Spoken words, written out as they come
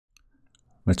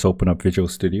Let's open up Visual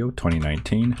Studio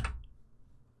 2019.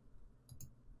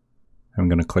 I'm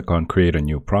going to click on Create a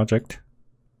New Project.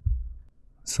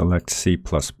 Select C++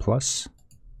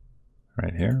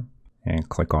 right here and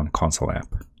click on Console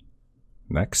App.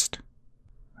 Next,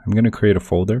 I'm going to create a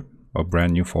folder, a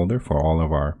brand new folder for all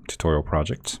of our tutorial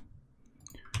projects.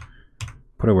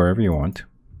 Put it wherever you want.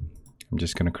 I'm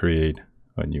just going to create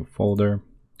a new folder,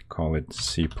 call it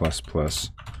C++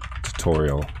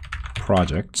 tutorial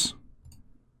projects.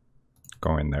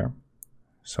 Go in there,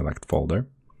 select folder.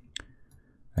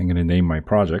 I'm going to name my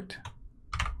project,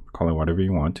 call it whatever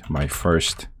you want, my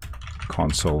first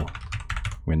console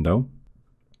window,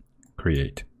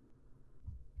 create.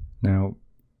 Now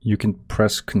you can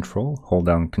press Control, hold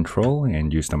down Control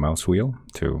and use the mouse wheel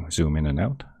to zoom in and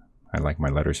out. I like my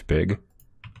letters big.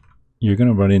 You're going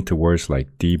to run into words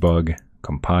like debug,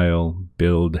 compile,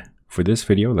 build. For this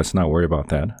video, let's not worry about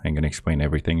that. I'm going to explain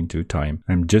everything in due time.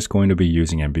 I'm just going to be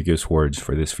using ambiguous words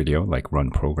for this video, like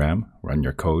run program, run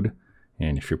your code.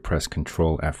 And if you press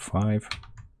Control F5.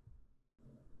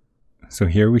 So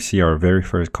here we see our very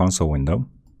first console window.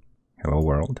 Hello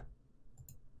world.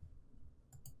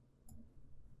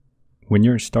 When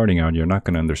you're starting out, you're not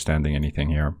going to understand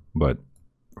anything here. But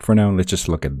for now, let's just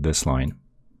look at this line.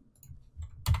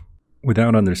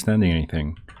 Without understanding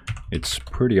anything, it's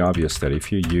pretty obvious that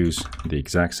if you use the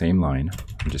exact same line,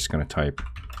 I'm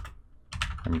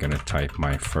going to type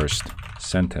my first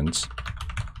sentence.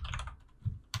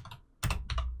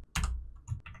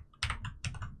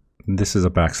 This is a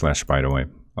backslash, by the way,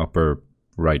 upper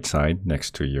right side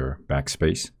next to your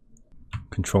backspace.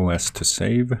 Control S to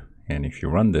save, and if you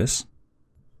run this,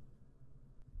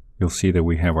 you'll see that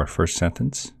we have our first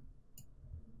sentence.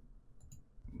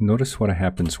 Notice what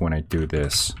happens when I do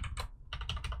this.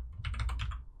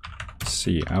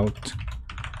 Cout.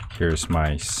 Here's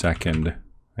my second.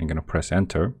 I'm going to press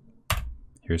enter.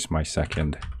 Here's my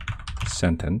second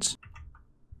sentence.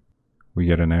 We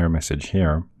get an error message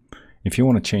here. If you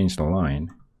want to change the line,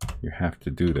 you have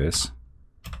to do this.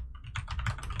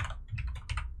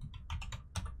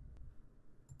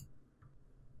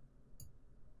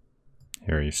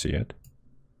 Here you see it.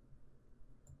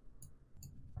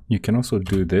 You can also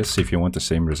do this if you want the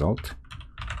same result.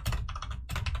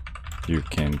 You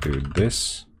can do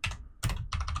this,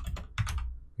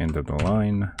 end of the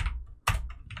line.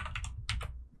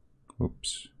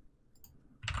 Oops.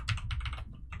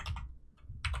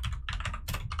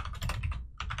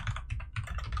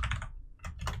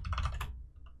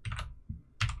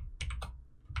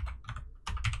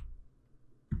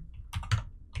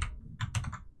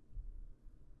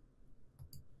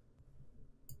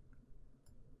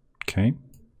 Okay.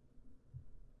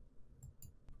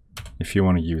 If you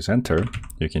want to use enter,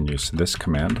 you can use this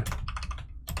command.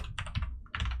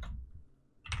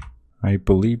 I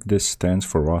believe this stands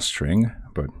for raw string,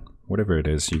 but whatever it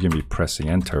is, you can be pressing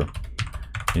enter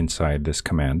inside this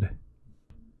command.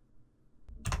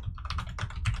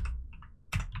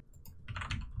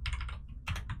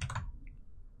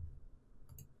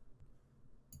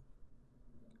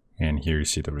 And here you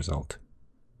see the result.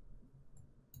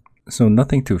 So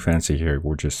nothing too fancy here,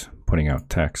 we're just putting out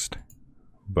text,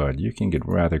 but you can get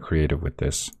rather creative with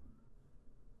this,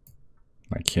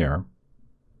 like here,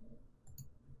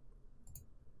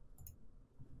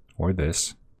 or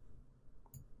this.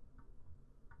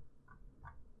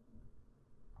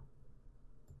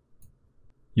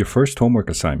 Your first homework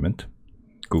assignment,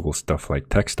 Google stuff like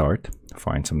text art,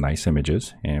 find some nice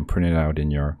images, and print it out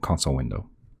in your console window.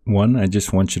 1, I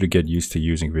just want you to get used to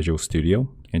using Visual Studio,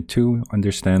 and 2,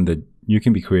 understand that you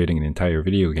can be creating an entire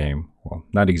video game, well,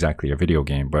 not exactly a video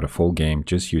game, but a full game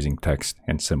just using text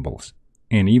and symbols.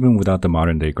 And even without the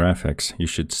modern day graphics, you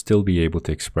should still be able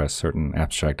to express certain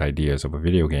abstract ideas of a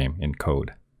video game in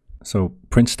code. So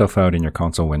print stuff out in your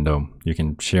console window. You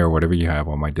can share whatever you have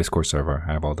on my Discord server.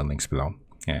 I have all the links below.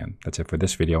 And that's it for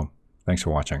this video. Thanks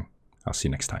for watching. I'll see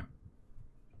you next time.